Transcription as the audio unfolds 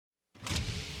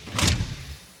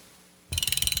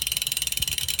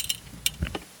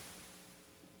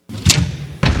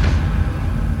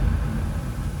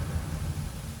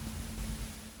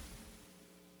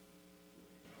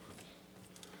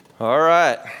All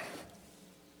right.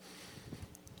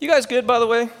 You guys good, by the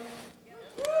way?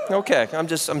 Okay, I'm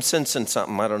sensing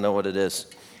something. I don't know what it is.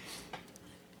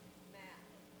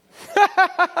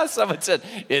 Someone said,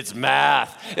 it's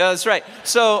math. Yeah, that's right.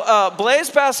 So Blaise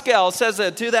Pascal says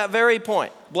that to that very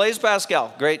point. Blaise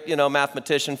Pascal, great,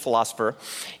 mathematician, philosopher.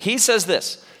 He says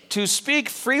this: to speak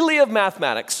freely of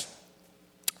mathematics,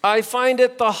 I find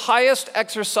it the highest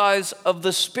exercise of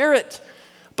the spirit.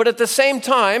 But at the same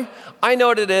time, I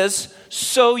know it is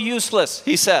so useless,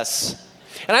 he says.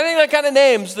 And I think that kind of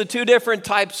names the two different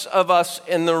types of us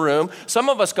in the room. Some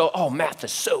of us go, oh, math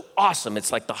is so awesome.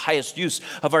 It's like the highest use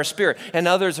of our spirit. And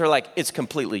others are like, it's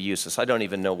completely useless. I don't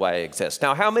even know why it exists.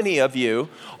 Now, how many of you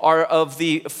are of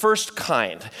the first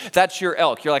kind? That's your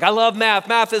ilk. You're like, I love math.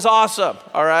 Math is awesome.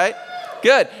 All right?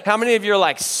 Good. How many of you are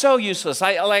like, so useless?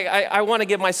 I want to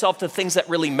give myself to things that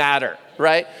really matter,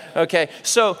 right? Okay.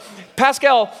 So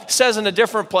Pascal says in a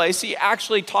different place, he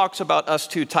actually talks about us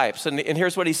two types. And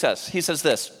here's what he says. He says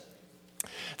this: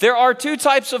 there are two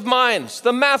types of minds,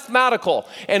 the mathematical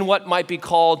and what might be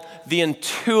called the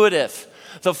intuitive.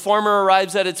 The former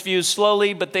arrives at its views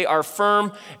slowly, but they are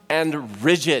firm and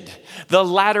rigid. The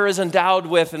latter is endowed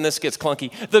with, and this gets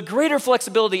clunky, the greater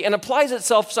flexibility and applies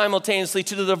itself simultaneously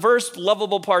to the diverse,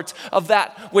 lovable parts of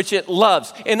that which it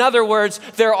loves. In other words,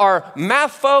 there are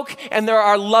math folk and there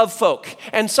are love folk.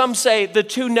 And some say the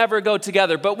two never go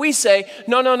together. But we say,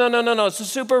 no. It's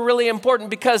super really important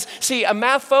because, see, a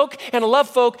math folk and a love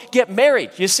folk get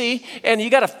married, you see? And you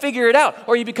got to figure it out.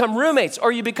 Or you become roommates,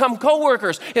 or you become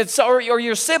co-workers, or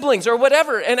your siblings, or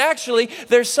whatever. And actually,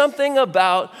 there's something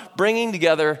about bringing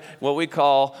together what we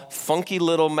call funky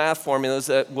little math formulas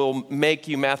that will make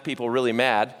you math people really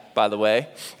mad, by the way,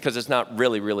 because it's not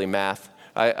really math.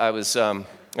 I was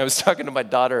talking to my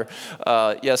daughter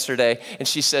yesterday, and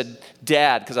she said,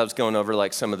 Dad, because I was going over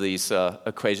like some of these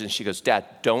equations, she goes, Dad,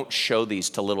 don't show these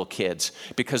to little kids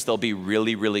because they'll be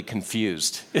really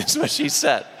confused, is what she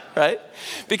said, right?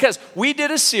 Because we did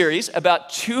a series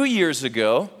about 2 years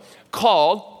ago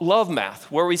called Love Math,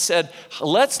 where we said,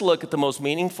 let's look at the most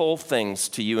meaningful things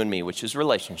to you and me, which is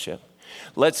relationship.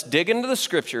 Let's dig into the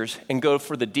scriptures and go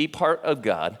for the deep heart of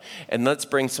God, and let's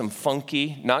bring some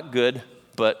funky, not good,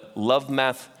 but love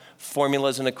math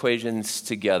formulas and equations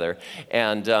together.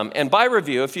 And by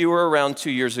review, if you were around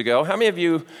 2 years ago, how many of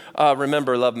you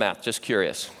remember Love Math? Just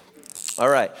curious. All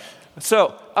right.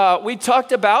 So we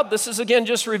talked about, this is again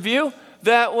just review,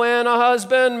 that when a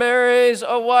husband marries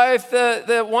a wife,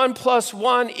 that 1 +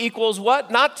 1 equals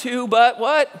what? Not 2, but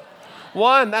what?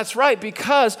 1. That's right,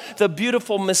 because the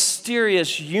beautiful,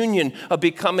 mysterious union of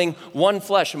becoming one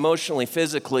flesh, emotionally,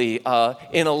 physically,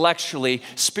 intellectually,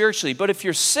 spiritually. But if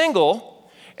you're single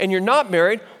and you're not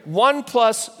married, 1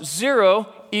 + 0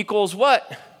 equals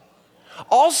what?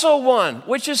 Also 1,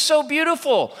 which is so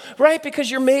beautiful, right?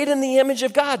 Because you're made in the image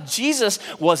of God. Jesus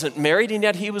wasn't married, and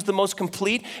yet he was the most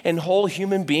complete and whole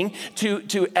human being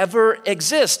to ever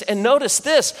exist. And notice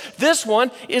this one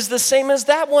is the same as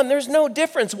that one. There's no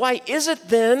difference. Why is it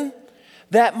then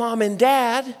that mom and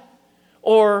dad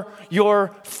or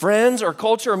your friends or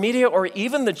culture or media or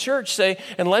even the church say,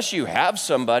 unless you have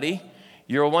somebody,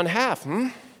 you're a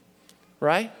 1/2,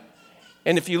 right?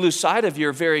 And if you lose sight of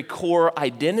your very core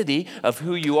identity of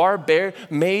who you are,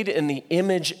 made in the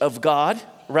image of God,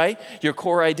 right? Your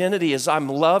core identity is I'm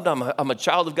loved, I'm a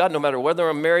child of God, no matter whether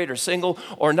I'm married or single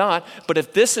or not. But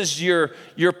if this is your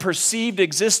perceived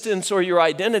existence or your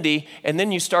identity, and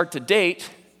then you start to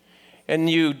date, and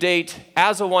you date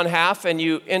as a 1/2, and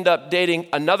you end up dating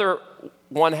another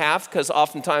 1/2, because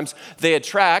oftentimes they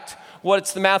attract,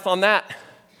 what's the math on that?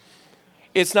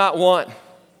 It's not 1.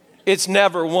 It's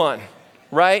never 1.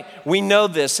 Right? We know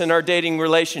this in our dating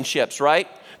relationships, right?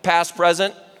 Past,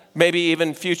 present, maybe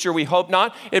even future, we hope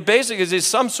not. It basically is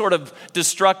some sort of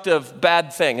destructive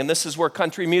bad thing. And this is where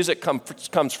country music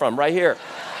comes from, right here.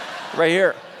 Right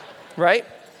here. Right?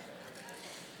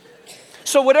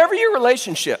 So whatever your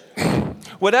relationship,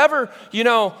 whatever,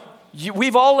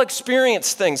 we've all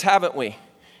experienced things, haven't we?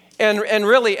 And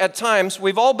really, at times,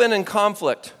 we've all been in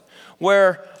conflict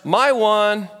where my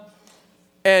 1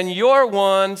 and your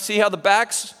 1, see how the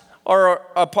backs are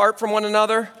apart from one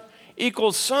another,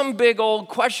 equals some big old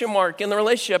question mark in the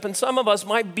relationship. And some of us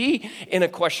might be in a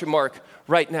question mark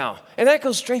right now. And that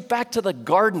goes straight back to the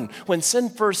garden when sin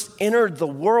first entered the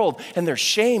world. And there's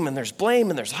shame, and there's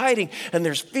blame, and there's hiding, and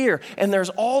there's fear, and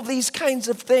there's all these kinds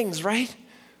of things, right?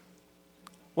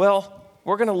 Well,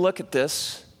 we're going to look at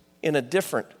this in a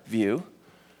different view.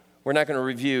 We're not going to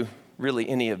review really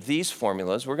any of these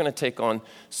formulas. We're going to take on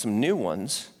some new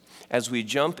ones as we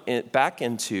jump back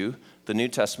into the New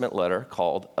Testament letter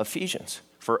called Ephesians.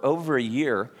 For over a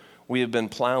year, we have been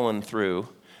plowing through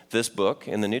this book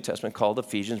in the New Testament called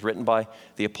Ephesians, written by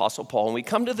the Apostle Paul. And we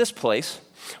come to this place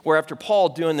where after Paul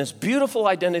doing this beautiful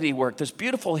identity work,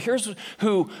 here's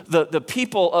who the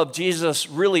people of Jesus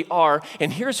really are,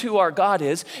 and here's who our God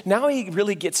is, now he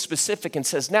really gets specific and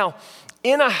says, now,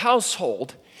 in a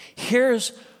household,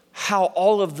 here's how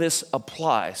all of this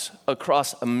applies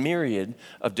across a myriad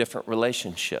of different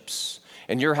relationships.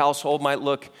 And your household might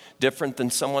look different than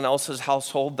someone else's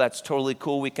household. That's totally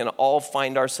cool. We can all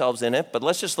find ourselves in it. But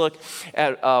let's just look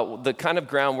at the kind of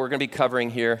ground we're going to be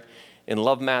covering here in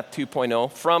Love Math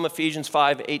 2.0 from Ephesians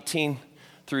 5:18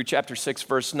 through chapter 6,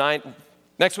 verse 9.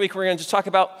 Next week, we're going to just talk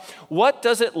about what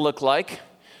does it look like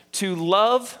to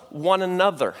love one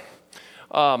another.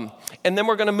 And then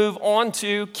we're going to move on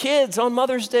to kids. On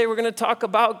Mother's Day, we're going to talk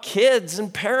about kids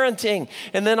and parenting.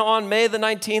 And then on May the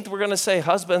 19th, we're going to say,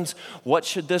 husbands, what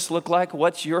should this look like?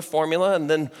 What's your formula? And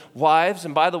then wives,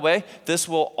 and by the way, this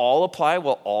will all apply.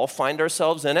 We'll all find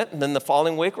ourselves in it. And then the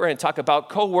following week, we're going to talk about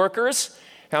coworkers.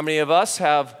 How many of us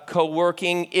have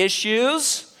co-working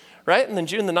issues, right? And then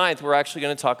June the 9th, we're actually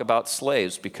going to talk about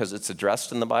slaves because it's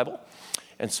addressed in the Bible.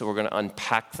 And so we're going to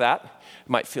unpack that. It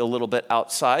might feel a little bit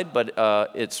outside, but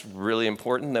it's really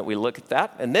important that we look at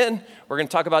that. And then we're going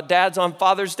to talk about dads on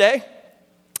Father's Day.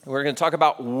 We're going to talk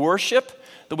about worship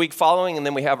the week following, and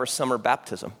then we have our summer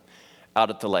baptism out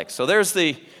at the lake. So there's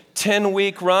the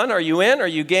 10-week run. Are you in? Are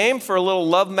you game for a little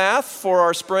love math for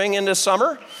our spring into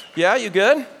summer? Yeah, you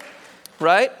good?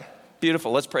 Right?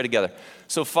 Beautiful. Let's pray together.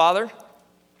 So, Father,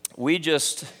 we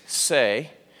just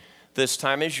say, this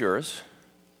time is yours.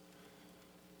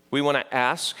 We want to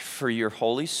ask for your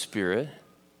Holy Spirit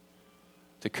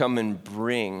to come and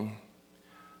bring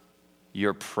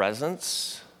your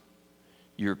presence,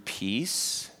 your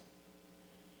peace,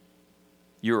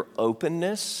 your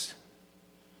openness.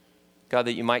 God,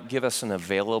 that you might give us an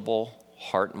available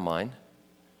heart and mind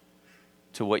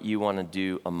to what you want to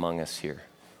do among us here.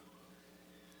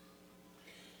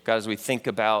 God, as we think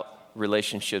about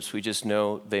relationships, we just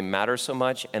know they matter so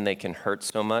much and they can hurt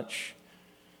so much.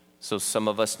 So some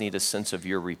of us need a sense of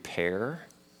your repair.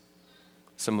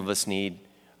 Some of us need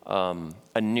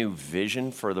a new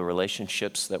vision for the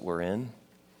relationships that we're in.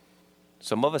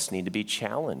 Some of us need to be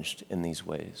challenged in these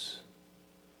ways.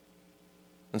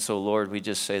 And so, Lord, we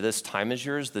just say this time is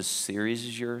yours, this series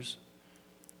is yours.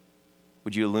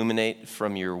 Would you illuminate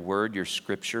from your word, your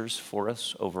scriptures for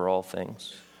us over all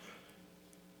things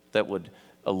that would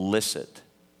elicit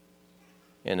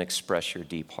and express your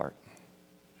deep heart?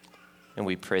 And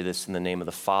we pray this in the name of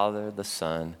the Father, the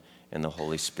Son, and the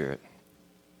Holy Spirit.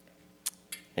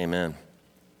 Amen.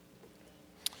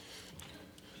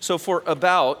 So for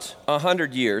about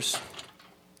 100 years,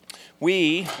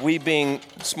 we being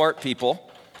smart people,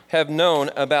 have known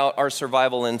about our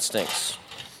survival instincts,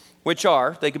 which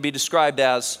they could be described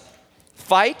as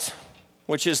fight,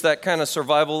 which is that kind of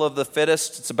survival of the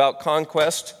fittest. It's about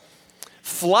conquest.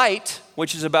 Flight,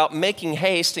 which is about making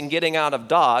haste and getting out of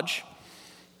dodge.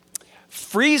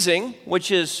 Freezing,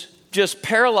 which is just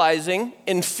paralyzing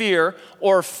in fear,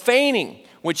 or feigning,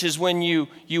 which is when you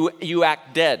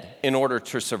act dead in order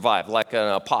to survive, like an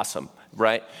opossum,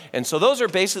 right? And so those are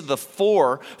basically the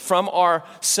four from our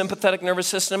sympathetic nervous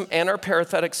system and our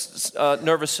parasympathetic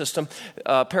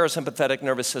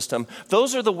nervous system.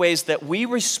 Those are the ways that we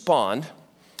respond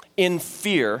in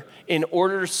fear in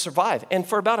order to survive. And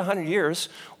for about 100 years,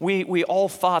 we all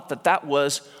thought that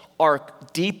was our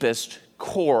deepest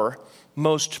core,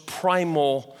 most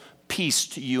primal piece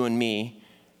to you and me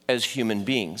as human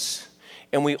beings.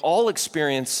 And we all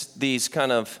experience these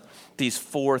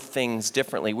four things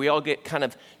differently. We all get kind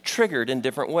of triggered in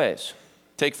different ways.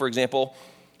 Take, for example,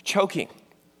 choking.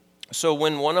 So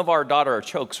when one of our daughter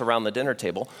chokes around the dinner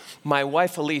table, my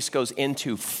wife Elise goes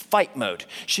into fight mode.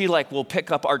 She will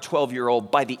pick up our 12-year-old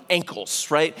by the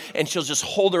ankles, right? And she'll just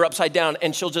hold her upside down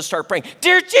and she'll just start praying,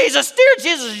 dear Jesus,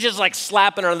 just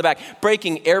slapping her on the back,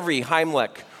 breaking every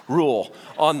Heimlich rule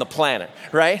on the planet,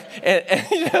 right? And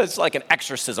it's like an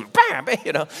exorcism, bam,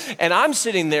 and I'm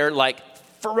sitting there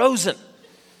frozen.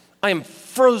 I am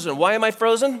frozen. Why am I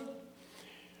frozen?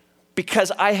 Because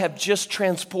I have just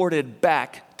transported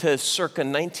back to circa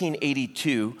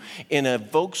 1982 in a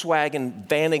Volkswagen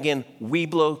Vanagon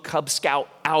Weeblo Cub Scout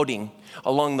outing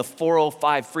along the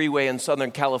 405 freeway in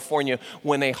Southern California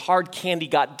when a hard candy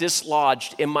got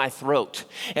dislodged in my throat.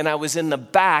 And I was in the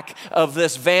back of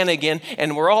this Vanagon,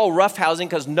 and we're all roughhousing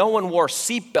because no one wore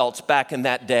seatbelts back in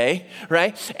that day,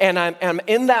 right? And I'm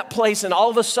in that place, and all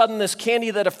of a sudden this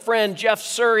candy that a friend, Jeff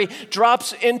Surrey,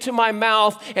 drops into my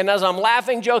mouth, and as I'm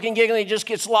laughing, joking, giggling, it just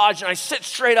gets lodged, and I sit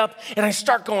straight up, and I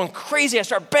start going crazy. I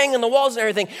start banging the walls and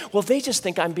everything. Well, they just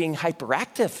think I'm being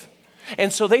hyperactive.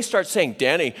 And so they start saying,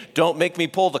 Danny, don't make me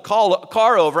pull the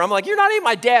car over. I'm like, you're not even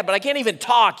my dad, but I can't even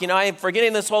talk. I'm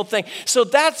forgetting this whole thing. So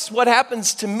that's what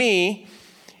happens to me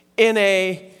in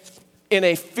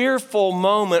a fearful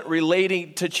moment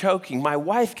relating to choking. My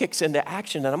wife kicks into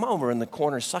action, and I'm over in the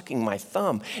corner sucking my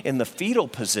thumb in the fetal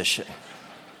position.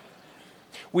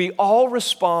 We all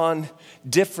respond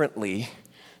differently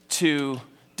to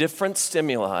different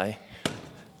stimuli.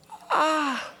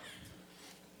 I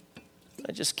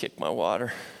just kicked my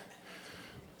water.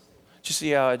 Did you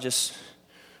see how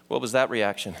what was that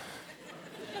reaction?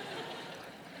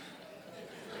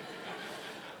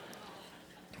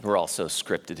 We're all so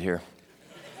scripted here.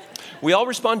 We all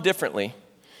respond differently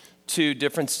to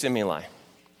different stimuli.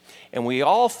 And we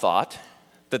all thought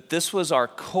that this was our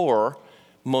core,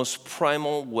 most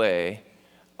primal way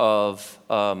of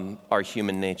our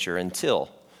human nature until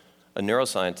a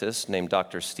neuroscientist named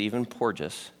Dr. Stephen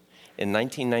Porges in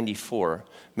 1994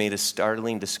 made a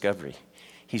startling discovery.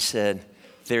 He said,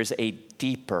 there's a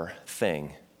deeper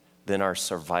thing than our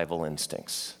survival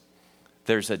instincts.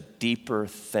 There's a deeper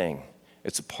thing.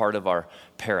 It's a part of our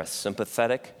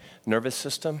parasympathetic nervous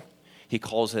system. He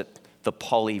calls it the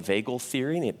polyvagal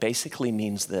theory, and it basically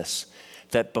means this,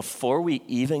 that before we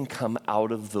even come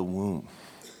out of the womb,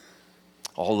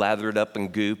 all lathered up in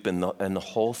goop and the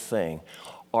whole thing,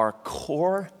 our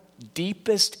core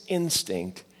deepest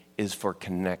instinct is for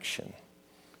connection.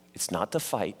 It's not to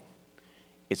fight.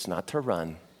 It's not to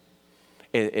run.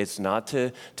 It's not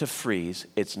to freeze.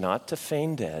 It's not to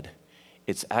feign dead.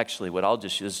 It's actually,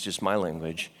 this is just my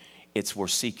language, it's we're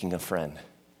seeking a friend.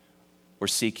 We're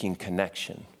seeking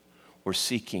connection. We're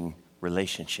seeking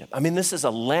relationship. I mean, this is a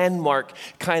landmark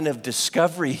kind of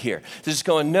discovery here. This is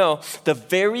going, no, the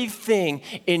very thing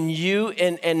in you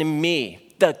and in me,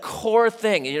 the core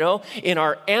thing, in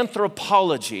our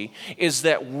anthropology is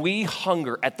that we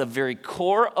hunger at the very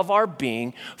core of our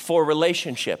being for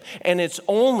relationship. And it's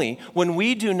only when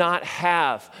we do not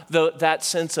have that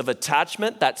sense of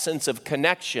attachment, that sense of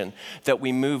connection, that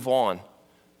we move on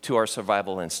to our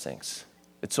survival instincts.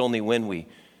 It's only when we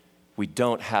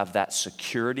don't have that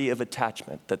security of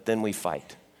attachment that then we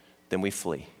fight, then we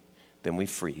flee, then we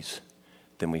freeze,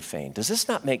 then we feign. Does this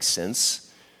not make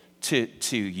sense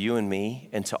to you and me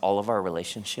and to all of our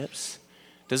relationships?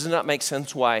 Does it not make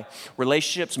sense why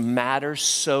relationships matter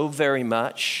so very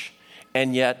much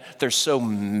and yet they're so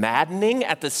maddening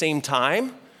at the same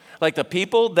time? Like the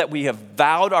people that we have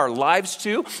vowed our lives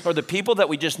to, or the people that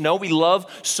we just know we love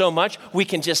so much, we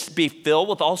can just be filled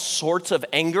with all sorts of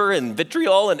anger and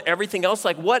vitriol and everything else.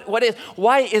 Like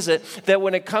why is it that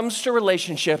when it comes to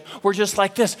relationship, we're just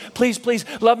like this, please,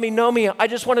 love me, know me. I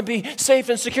just want to be safe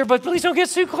and secure, but please don't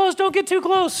get too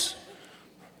close,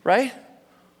 right?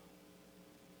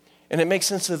 And it makes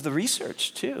sense of the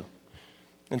research too.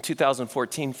 In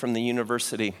 2014 from the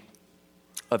University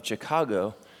of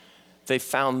Chicago, they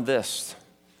found this,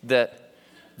 that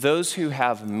those who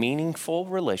have meaningful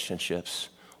relationships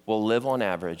will live on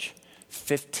average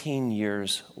 15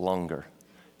 years longer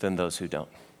than those who don't.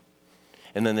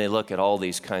 And then they look at all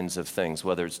these kinds of things,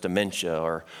 whether it's dementia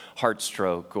or heart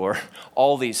stroke or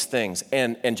all these things,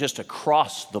 and just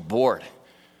across the board,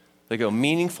 they go,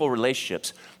 meaningful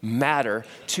relationships matter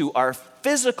to our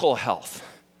physical health,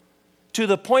 to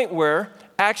the point where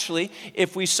actually,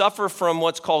 if we suffer from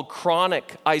what's called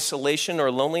chronic isolation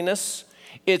or loneliness,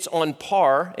 it's on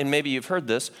par, and maybe you've heard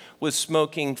this, with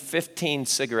smoking 15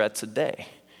 cigarettes a day.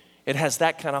 It has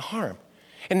that kind of harm.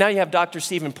 And now you have Dr.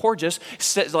 Stephen Porges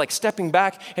stepping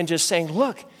back and just saying,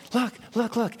 look,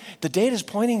 the data's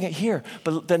pointing at here,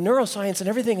 but the neuroscience and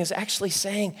everything is actually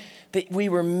saying that we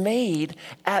were made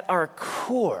at our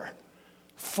core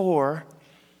for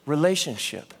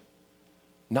relationship.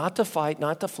 Not to fight,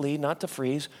 not to flee, not to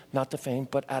freeze, not to feign,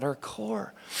 but at our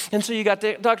core. And so you got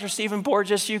Dr. Stephen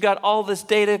Porges, you got all this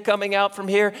data coming out from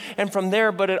here and from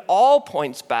there, but it all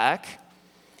points back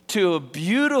to a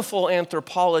beautiful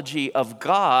anthropology of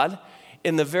God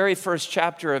in the very first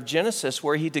chapter of Genesis,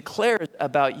 where he declares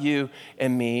about you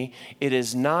and me, it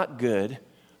is not good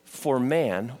for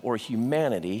man or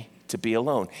humanity to be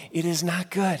alone. It is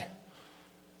not good.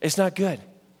 It's not good.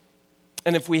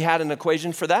 And if we had an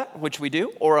equation for that, which we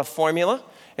do, or a formula,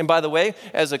 and by the way,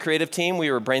 as a creative team,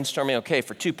 we were brainstorming, okay,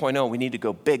 for 2.0, we need to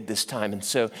go big this time. And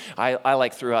so I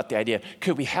threw out the idea,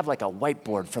 could we have like a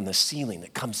whiteboard from the ceiling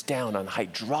that comes down on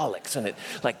hydraulics and it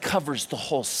like covers the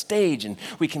whole stage and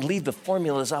we can leave the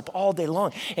formulas up all day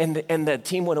long. And the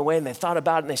team went away and they thought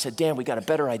about it and they said, Dan, we got a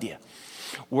better idea.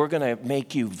 We're going to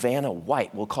make you Vanna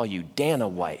White. We'll call you Dana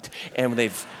White. And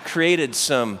they've created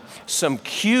some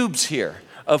cubes here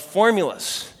of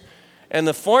formulas. And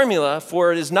the formula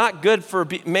for it is not good for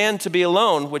man to be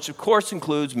alone, which of course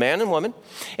includes man and woman.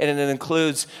 And it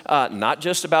includes not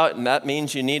just about, and that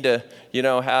means you need to,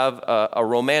 have a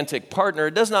romantic partner.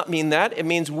 It does not mean that. It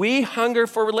means we hunger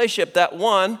for relationship. That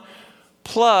 1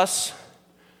 plus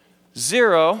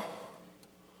 0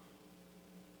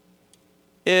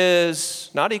 is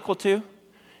not equal to,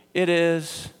 it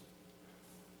is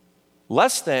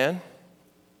less than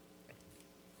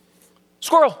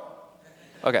squirrel.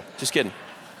 Okay, just kidding.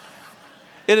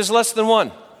 It is less than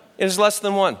 1. It is less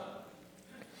than 1.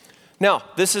 Now,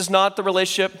 this is not the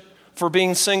relationship for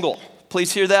being single.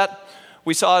 Please hear that.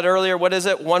 We saw it earlier. What is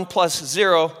it? 1 plus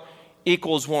 0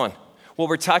 equals 1. What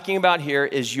we're talking about here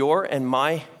is your and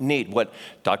my need. What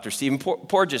Dr. Stephen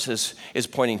Porges is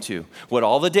pointing to. What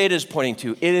all the data is pointing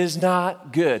to. It is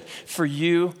not good for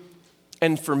you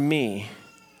and for me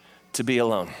to be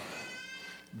alone.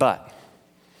 But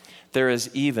there is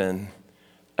even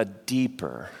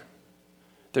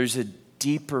there's a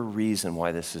deeper reason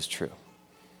why this is true.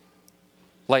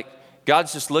 Like,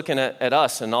 God's just looking at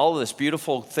us and all of this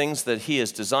beautiful things that he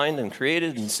has designed and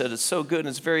created and said it's so good and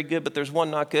it's very good, but there's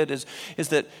one not good, is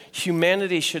that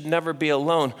humanity should never be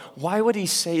alone. Why would he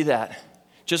say that?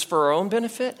 Just for our own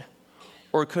benefit?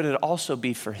 Or could it also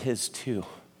be for his too?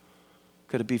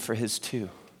 Could it be for his too?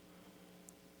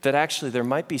 That actually there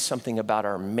might be something about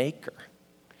our maker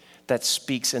that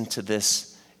speaks into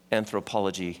this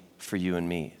anthropology for you and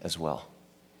me as well.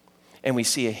 And we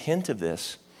see a hint of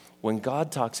this when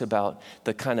God talks about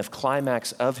the kind of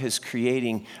climax of his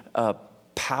creating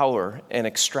power and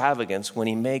extravagance when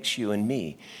he makes you and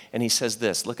me. And he says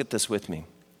this, look at this with me.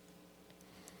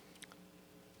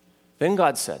 Then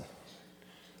God said,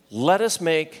 let us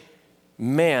make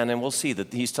man, and we'll see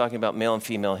that he's talking about male and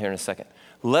female here in a second.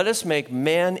 Let us make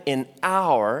man in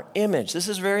our image. This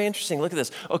is very interesting. Look at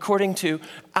this. According to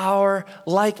our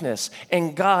likeness.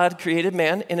 And God created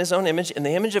man in his own image. In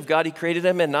the image of God, he created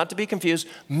them. And not to be confused,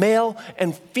 male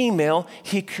and female,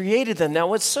 he created them. Now,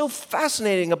 what's so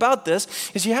fascinating about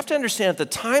this is you have to understand at the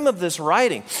time of this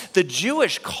writing, the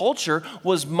Jewish culture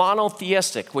was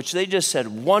monotheistic, which they just said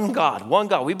one God, one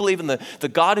God. We believe in the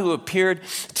God who appeared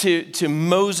to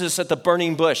Moses at the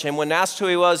burning bush. And when asked who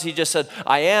he was, he just said,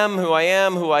 I am who I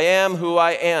am, who I am, who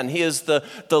I am. He is the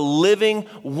living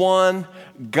one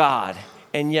God.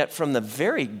 And yet from the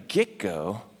very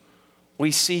get-go,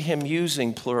 we see him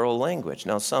using plural language.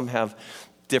 Now, some have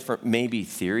different maybe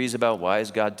theories about why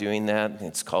is God doing that.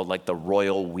 It's called like the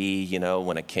royal we,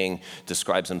 when a king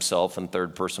describes himself in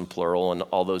third person plural and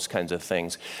all those kinds of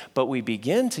things. But we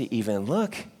begin to even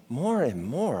look more and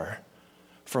more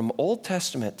from Old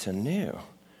Testament to New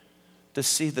to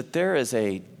see that there is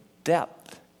a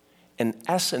depth, an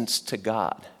essence to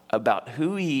God about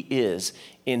who he is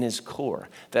in his core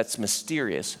that's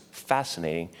mysterious,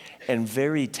 fascinating, and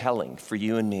very telling for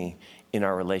you and me in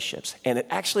our relationships. And it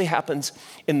actually happens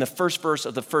in the first verse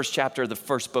of the first chapter of the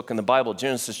first book in the Bible.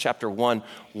 Genesis chapter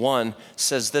 1:1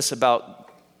 says this about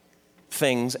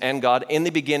things and God. In the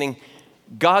beginning,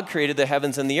 God created the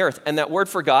heavens and the earth. And that word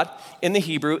for God in the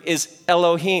Hebrew is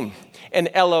Elohim. And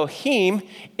Elohim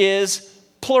is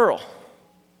plural.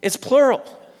 It's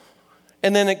plural.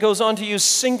 And then it goes on to use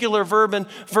singular verb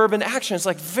and action. It's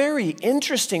like very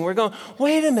interesting. We're going,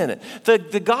 wait a minute.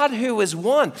 The God who is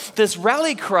one, this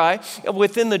rally cry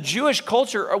within the Jewish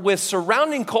culture with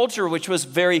surrounding culture, which was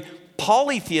very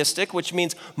polytheistic, which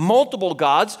means multiple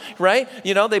gods, right?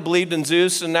 They believed in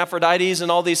Zeus and Aphrodite and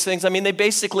all these things. I mean, they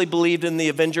basically believed in the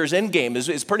Avengers Endgame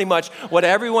is pretty much what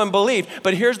everyone believed.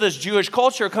 But here's this Jewish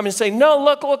culture coming and saying, no,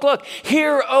 look.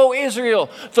 Hear, O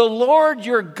Israel, the Lord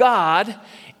your God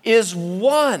is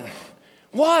one.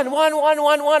 One.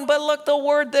 But look, the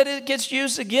word that it gets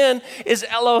used again is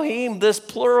Elohim, this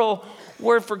plural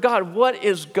word for God. What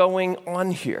is going on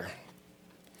here?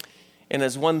 And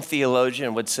as one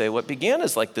theologian would say, what began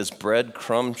as like this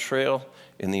breadcrumb trail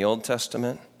in the Old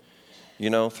Testament,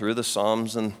 through the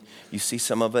Psalms, and you see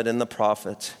some of it in the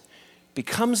prophets,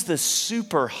 becomes this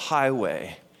super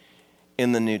highway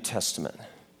in the New Testament.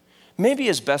 Maybe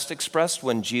is best expressed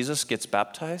when Jesus gets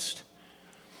baptized.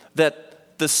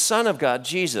 That the Son of God,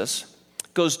 Jesus,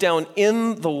 goes down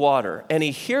in the water and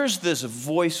he hears this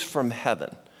voice from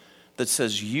heaven that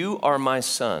says, you are my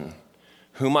Son,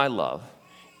 whom I love,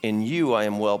 in you I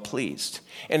am well pleased.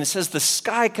 And it says the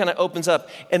sky kind of opens up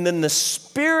and then the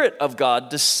Spirit of God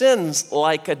descends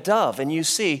like a dove. And you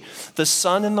see the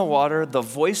Son in the water, the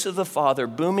voice of the Father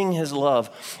booming his love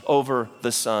over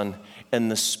the Son, and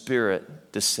the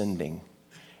Spirit descending.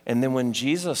 And then when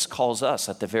Jesus calls us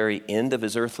at the very end of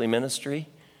his earthly ministry,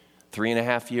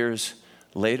 3.5 years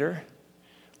later,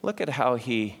 look at how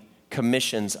he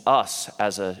commissions us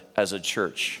as a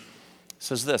church. It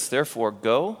says this, therefore,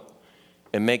 go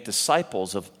and make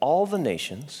disciples of all the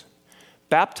nations,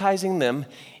 baptizing them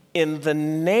in the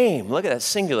name, look at that,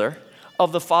 singular,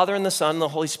 of the Father and the Son and the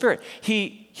Holy Spirit.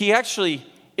 He actually,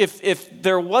 if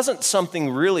there wasn't something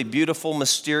really beautiful,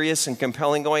 mysterious, and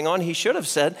compelling going on, he should have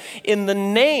said, in the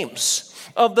names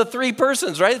of the three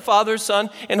persons, right? Father, Son,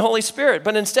 and Holy Spirit.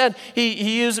 But instead,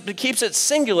 he keeps it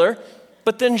singular,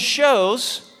 but then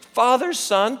shows Father,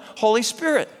 Son, Holy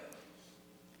Spirit.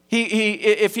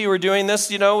 If he were doing this,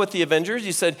 with the Avengers,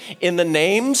 he said, in the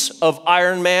names of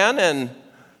Iron Man and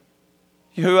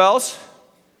who else?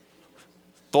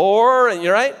 Thor, and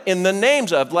you're right, in the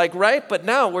names of, right? But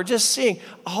now we're just seeing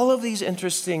all of these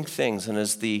interesting things. And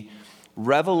as the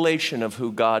revelation of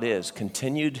who God is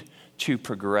continued to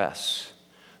progress,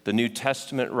 the New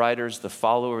Testament writers, the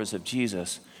followers of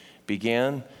Jesus,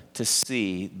 began to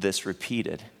see this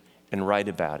repeated and write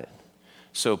about it.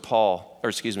 So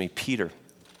Peter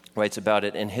writes about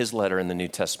it in his letter in the New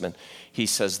Testament. He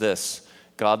says this,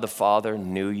 God the Father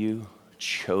knew you,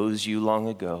 chose you long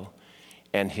ago,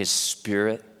 and his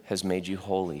Spirit has made you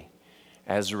holy.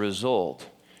 As a result,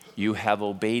 you have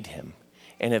obeyed him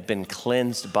and have been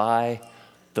cleansed by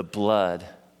the blood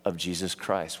of Jesus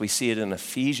Christ. We see it in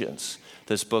Ephesians,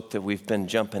 this book that we've been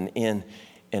jumping in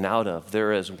and out of.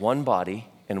 There is one body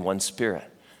and one Spirit.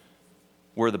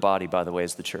 We're the body, by the way,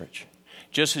 as the church.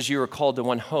 Just as you were called to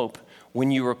one hope,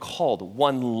 when you were called,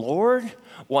 one Lord,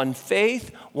 one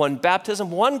faith, one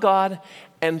baptism, one God,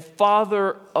 and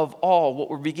Father of all. What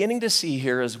we're beginning to see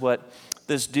here is what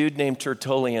this dude named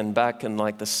Tertullian back in the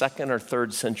 2nd or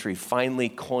 3rd century finally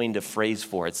coined a phrase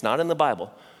for. It's not in the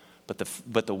Bible,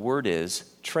 but the word is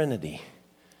Trinity.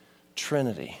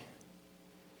 Trinity.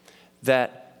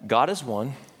 That God is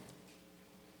one,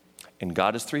 and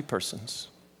God is three persons.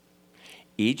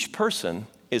 Each person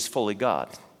is fully God,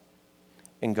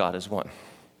 and God is one.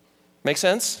 Make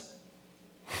sense?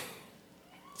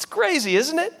 It's crazy,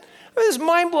 isn't it? I mean, this is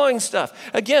mind-blowing stuff.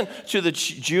 Again, to the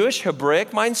Jewish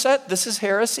Hebraic mindset, this is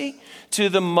heresy. To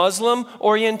the Muslim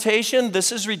orientation,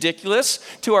 this is ridiculous.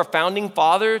 To our founding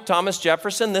father, Thomas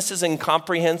Jefferson, this is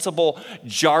incomprehensible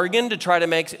jargon to try to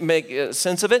make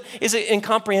sense of it. Is it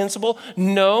incomprehensible?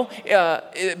 No,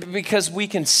 because we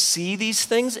can see these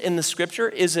things in the scripture.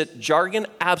 Is it jargon?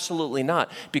 Absolutely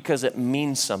not, because it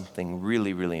means something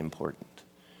really, really important.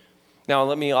 Now,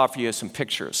 let me offer you some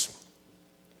pictures.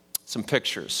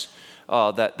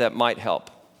 That might help,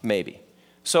 maybe.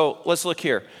 So let's look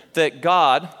here. That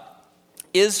God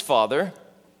is Father,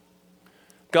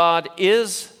 God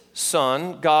is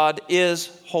Son, God is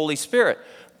Holy Spirit.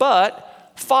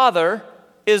 But Father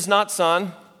is not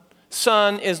Son,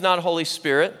 Son is not Holy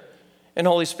Spirit, and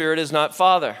Holy Spirit is not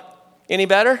Father. Any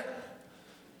better?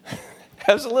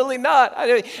 Absolutely not.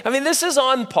 I mean, this is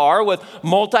on par with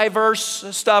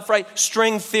multiverse stuff, right?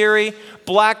 String theory,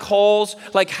 black holes.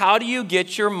 How do you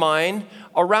get your mind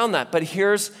around that? But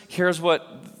here's what,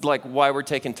 why we're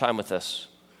taking time with this.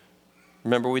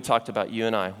 Remember, we talked about you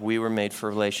and I. We were made for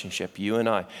relationship. You and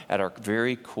I, at our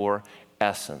very core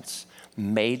essence,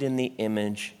 made in the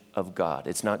image of God.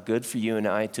 It's not good for you and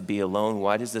I to be alone.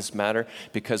 Why does this matter?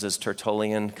 Because as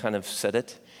Tertullian kind of said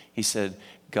it, he said,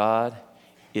 God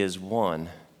is one,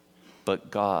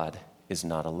 but God is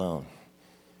not alone.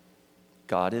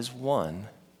 God is one,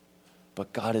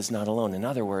 but God is not alone. In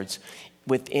other words,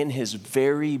 within his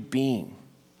very being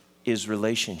is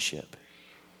relationship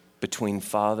between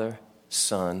Father,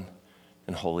 Son,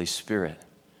 and Holy Spirit.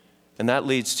 And that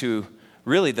leads to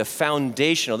really the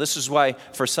foundational. This is why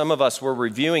for some of us we're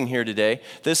reviewing here today.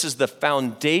 This is the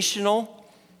foundational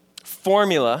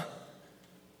formula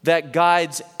that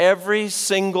guides every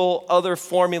single other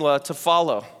formula to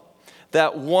follow.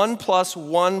 That 1 +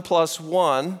 1 +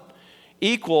 1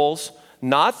 equals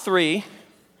not 3,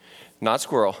 not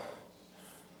squirrel,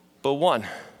 but 1.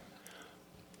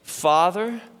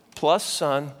 Father plus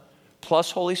Son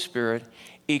plus Holy Spirit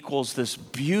equals this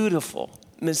beautiful,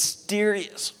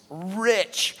 mysterious,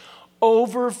 rich,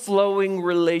 overflowing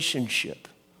relationship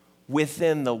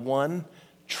within the one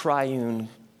triune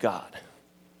God.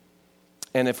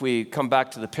 And if we come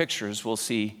back to the pictures, we'll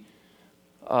see,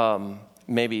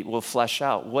 maybe we'll flesh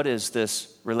out what is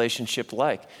this relationship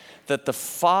like. That the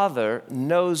Father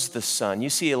knows the Son. You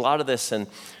see a lot of this in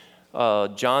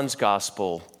John's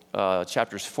Gospel,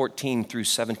 chapters 14 through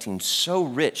 17. So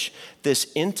rich, this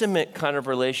intimate kind of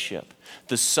relationship.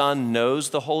 The Son knows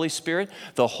the Holy Spirit.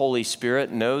 The Holy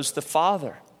Spirit knows the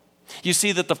Father. You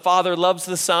see that the Father loves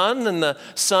the Son, and the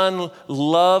Son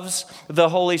loves the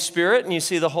Holy Spirit, and you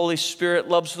see the Holy Spirit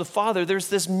loves the Father. There's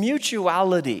this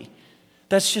mutuality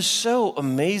that's just so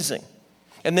amazing.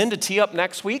 And then to tee up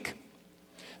next week,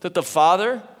 that the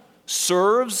Father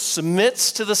serves,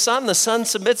 submits to the Son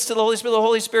submits to the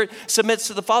Holy Spirit submits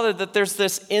to the Father, that there's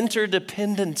this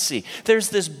interdependency. There's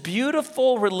this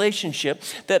beautiful relationship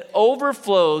that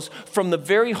overflows from the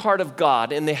very heart of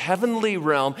God in the heavenly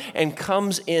realm and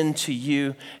comes into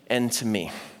you and to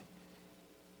me.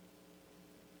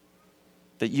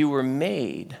 That you were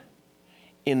made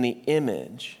in the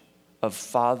image of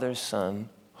Father, Son,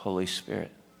 Holy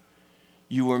Spirit.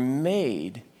 You were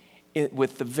made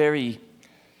with the very,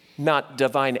 not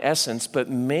divine essence, but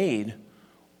made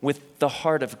with the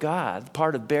heart of God.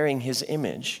 Part of bearing his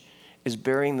image is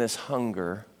bearing this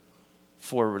hunger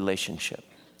for relationship.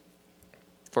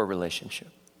 For relationship.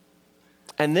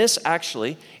 And this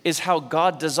actually is how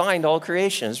God designed all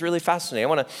creation. It's really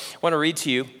fascinating. I want to read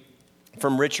to you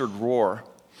from Richard Rohr,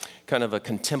 kind of a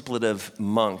contemplative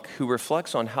monk who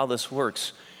reflects on how this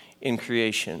works in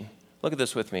creation. Look at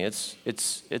this with me.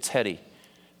 It's heady.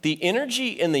 The energy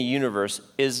in the universe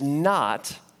is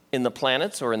not in the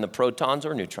planets or in the protons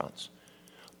or neutrons,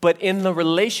 but in the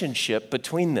relationship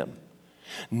between them.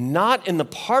 Not in the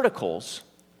particles,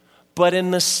 but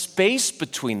in the space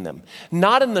between them.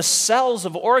 Not in the cells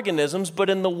of organisms, but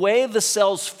in the way the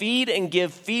cells feed and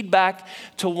give feedback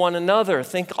to one another.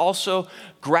 Think also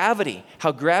gravity,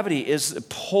 how gravity is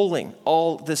pulling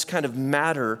all this kind of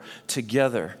matter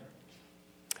together.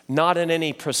 Not in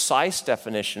any precise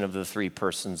definition of the three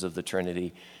persons of the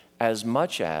Trinity, as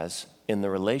much as in the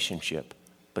relationship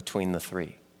between the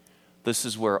three. This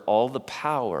is where all the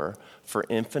power for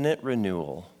infinite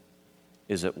renewal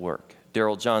is at work.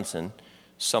 Darrell Johnson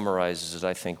summarizes it,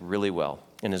 I think, really well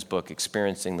in his book,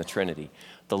 Experiencing the Trinity.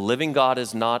 The living God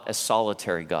is not a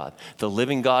solitary God. The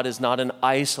living God is not an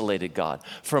isolated God.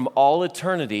 From all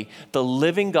eternity, the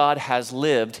living God has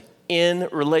lived in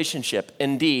relationship,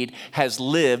 indeed, has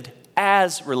lived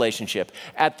as relationship.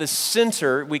 At the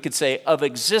center, we could say, of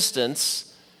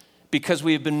existence, because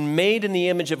we have been made in the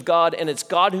image of God, and it's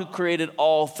God who created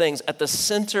all things. At the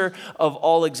center of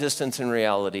all existence and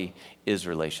reality is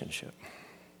relationship.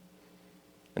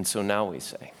 And so now we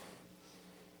say,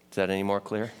 is that any more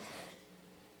clear?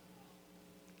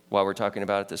 While we're talking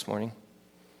about it this morning?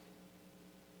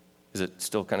 Is it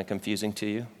still kind of confusing to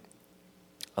you?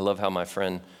 I love how my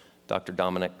friend Dr.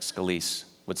 Dominic Scalise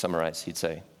would summarize. He'd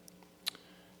say,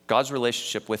 God's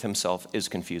relationship with himself is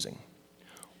confusing.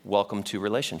 Welcome to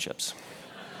relationships.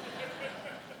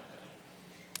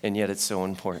 And yet it's so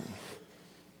important.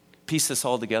 Piece this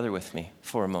all together with me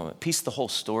for a moment. Piece the whole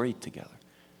story together.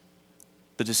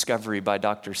 The discovery by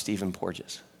Dr. Stephen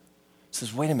Porges. It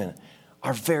says, wait a minute.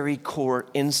 Our very core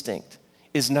instinct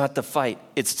is not to fight,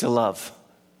 it's to love.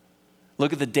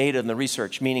 Look at the data and the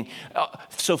research, meaning,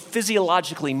 so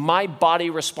physiologically, my body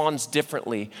responds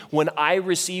differently when I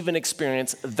receive and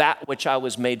experience that which I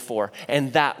was made for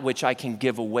and that which I can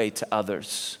give away to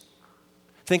others.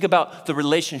 Think about the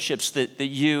relationships that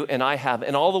you and I have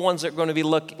and all the ones that we're going to be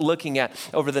looking at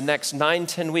over the next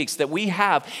 9-10 weeks that we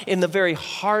have in the very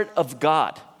heart of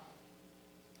God,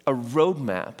 a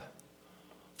roadmap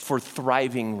for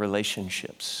thriving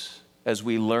relationships. As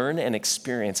we learn and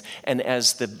experience, and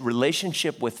as the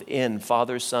relationship within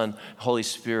Father, Son, Holy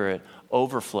Spirit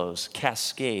overflows,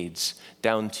 cascades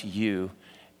down to you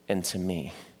and to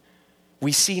me.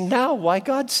 We see now why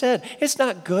God said it's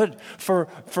not good for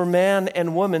man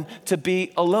and woman to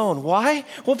be alone. Why?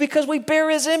 Well, because we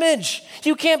bear his image.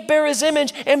 You can't bear his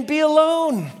image and be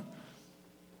alone.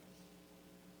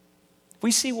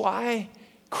 We see why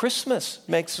Christmas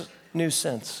makes new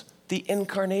sense. The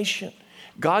incarnation.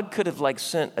 God could have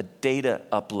sent a data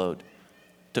upload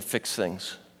to fix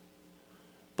things.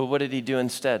 But what did he do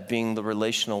instead, being the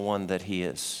relational one that he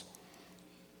is?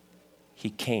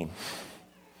 He came.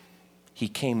 He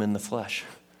came in the flesh.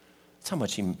 That's how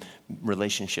much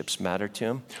relationships matter to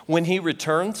him. When he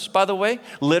returns, by the way,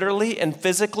 literally and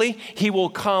physically, he will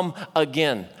come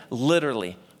again,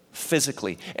 literally.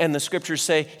 Physically. And the scriptures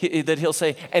say that he'll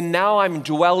say, and now I'm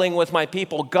dwelling with my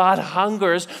people. God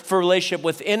hungers for relationship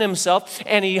within himself,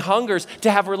 and he hungers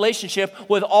to have relationship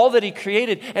with all that he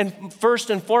created, and first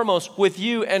and foremost with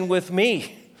you and with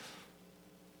me.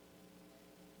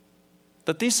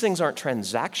 But these things aren't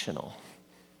transactional.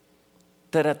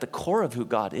 That at the core of who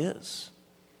God is,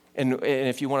 and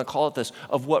if you want to call it this,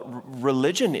 of what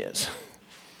religion is.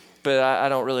 But I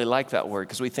don't really like that word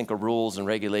because we think of rules and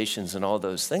regulations and all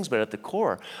those things. But at the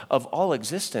core of all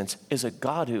existence is a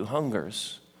God who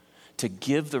hungers to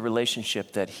give the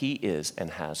relationship that he is and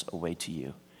has away to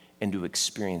you and to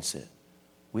experience it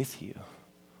with you.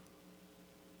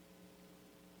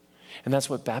 And that's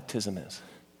what baptism is.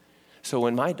 So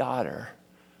when my daughter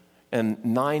and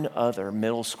 9 other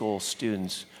middle school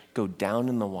students go down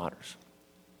in the waters.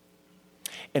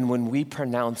 And when we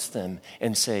pronounce them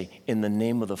and say, in the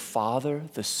name of the Father,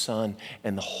 the Son,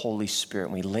 and the Holy Spirit,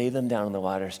 and we lay them down in the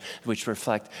waters, which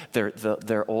reflect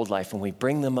their old life, and we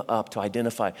bring them up to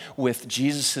identify with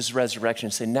Jesus' resurrection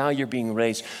and say, now you're being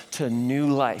raised to new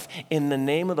life. In the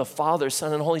name of the Father,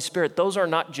 Son, and Holy Spirit, those are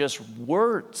not just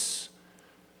words.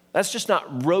 That's just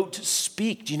not rote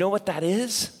speak. Do you know what that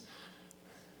is?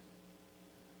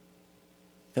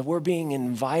 That we're being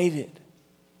invited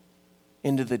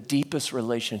into the deepest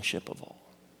relationship of all,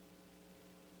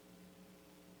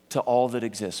 to all that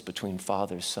exists between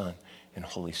Father, Son, and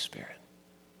Holy Spirit.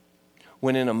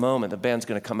 When in a moment, the band's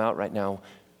going to come out right now,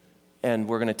 and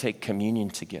we're going to take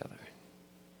communion together.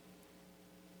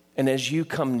 And as you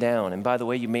come down, and by the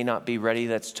way, you may not be ready,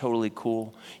 that's totally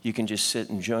cool. You can just sit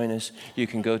and join us. You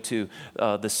can go to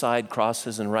the side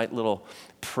crosses and write little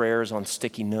prayers on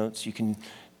sticky notes. You can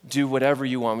do whatever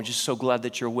you want. We're just so glad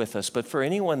that you're with us. But for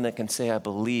anyone that can say, I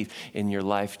believe in your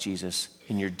life, Jesus,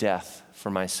 in your death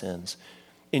for my sins,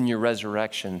 in your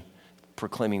resurrection,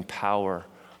 proclaiming power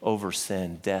over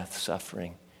sin, death,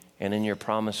 suffering, and in your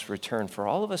promised return, for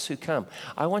all of us who come,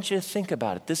 I want you to think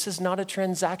about it. This is not a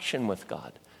transaction with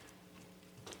God.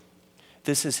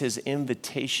 This is his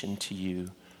invitation to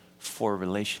you for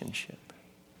relationship,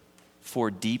 for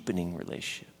deepening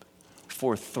relationship,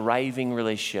 for thriving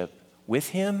relationship with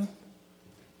him,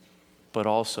 but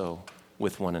also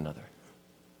with one another.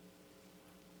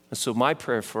 And so my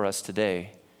prayer for us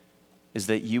today is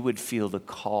that you would feel the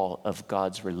call of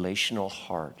God's relational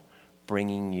heart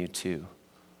bringing you to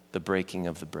the breaking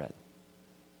of the bread,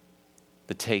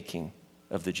 the taking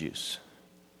of the juice,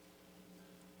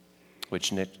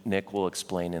 which Nick will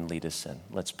explain and lead us in.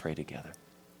 Let's pray together.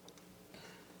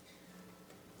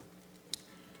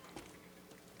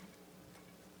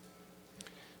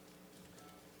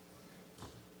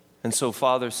 And so,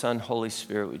 Father, Son, Holy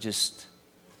Spirit, we just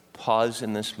pause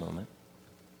in this moment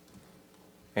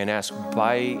and ask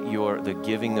by the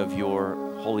giving of your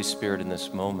Holy Spirit in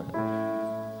this moment,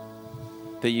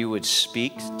 that you would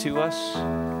speak to us,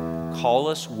 call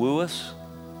us, woo us,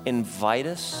 invite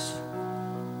us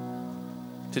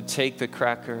to take the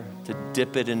cracker, to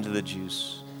dip it into the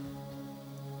juice,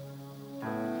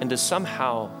 and to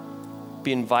somehow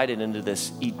be invited into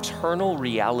this eternal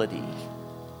reality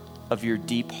of your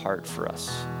deep heart for us.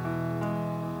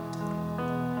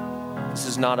 This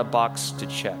is not a box to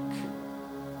check.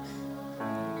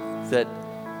 That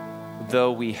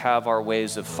though we have our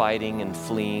ways of fighting and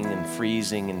fleeing and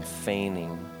freezing and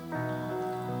feigning,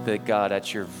 that God,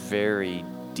 at your very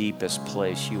deepest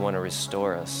place, you want to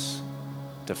restore us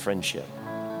to friendship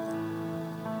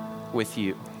with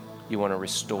you. You want to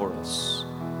restore us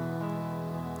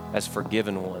as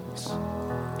forgiven ones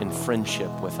in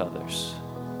friendship with others.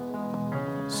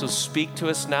 So speak to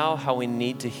us now how we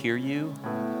need to hear you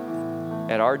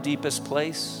at our deepest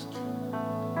place.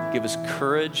 Give us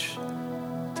courage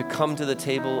to come to the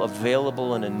table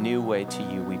available in a new way to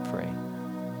you, we pray.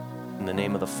 In the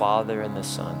name of the Father and the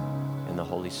Son and the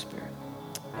Holy Spirit.